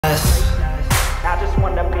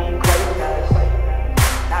wanna be greatness.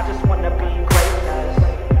 I just wanna be greatness.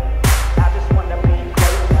 I just wanna be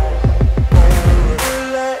greatness.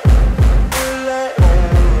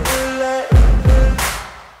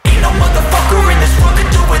 Ain't no motherfucker in this world could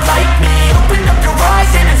do it like me. Open up your eyes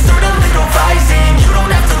and insert a little rising. You don't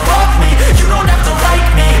have to love me, you don't have to like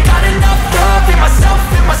me. Got enough love in myself,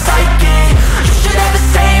 in my psyche. You should have the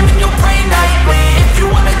same in your brain nightly. If you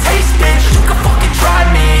wanna taste, bitch, you can fucking try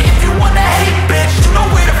me. If you wanna hate, bitch, you know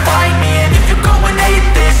where to find me. And if you're going hate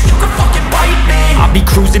this, you can fucking bite me. I'll be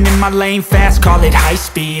cruising in my lane fast, call it high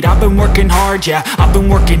speed. I've been working hard, yeah, I've been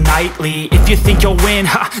working nightly. If you think you'll win,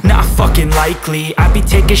 ha, not fucking likely. I be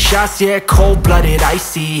taking shots, yeah, cold-blooded,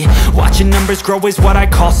 icy. Watching numbers grow is what I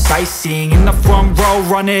call sightseeing. In the front row,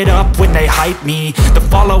 run it up when they hype me. The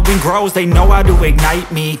following grows, they know how to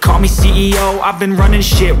ignite me. Call me CEO, I've been running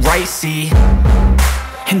shit right, see.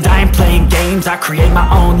 And I ain't playing games, I create my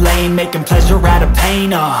own lane, making pleasure out of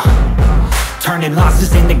pain, turning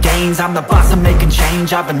losses into gains. I'm the boss, I'm making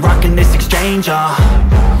change. I've been rocking this exchange,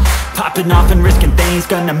 popping off and risking things.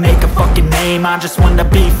 Gonna make a fucking name, I just wanna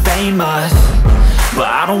be famous. But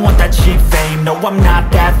I don't want that cheap fame, no I'm not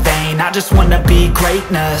that vain. I just wanna be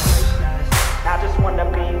greatness. I just wanna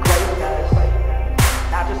be greatness.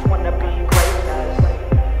 I just wanna be greatness.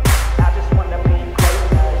 I just wanna be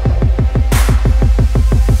greatness.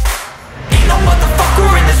 Ain't no motherfucker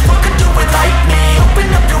in this world could do it like me. Open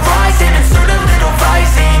up your eyes and insert a little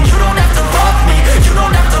rising. You don't have to love me, you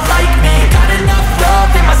don't have to like me. Got enough love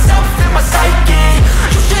in myself, in my psyche.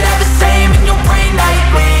 You should have the same in your brain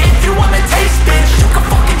nightly. If you wanna taste, bitch, you can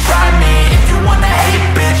fucking try me. If you wanna hate,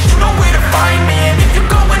 bitch, you know where to find me. And if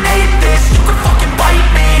you're going hate this, you can fucking bite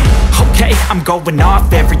me. Okay, I'm going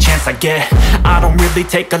off every chance I get. I don't really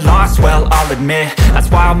take a loss, well, I'll admit. That's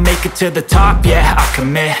why I'll make it to the top, yeah, I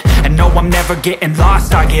commit. And no, I'm never getting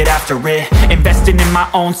lost, I get after it. Investing in my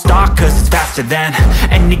own stock, cause it's faster than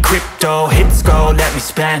any crypto hits go, let me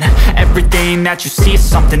spend. Everything that you see is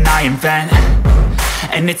something I invent.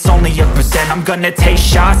 And it's only a percent. I'm gonna take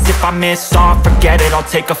shots. If I miss all, forget it. I'll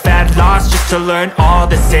take a fat loss just to learn all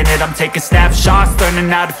that's in it. I'm taking snapshots, learning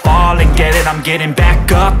how to fall and get it. I'm getting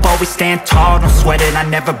back up, always stand tall, don't sweat it. I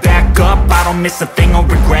never back up, I don't miss a thing or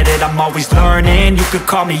regret it. I'm always learning, you could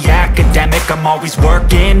call me academic. I'm always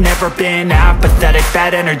working, never been apathetic.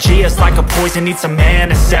 That energy is like a poison, needs some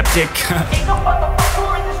antiseptic.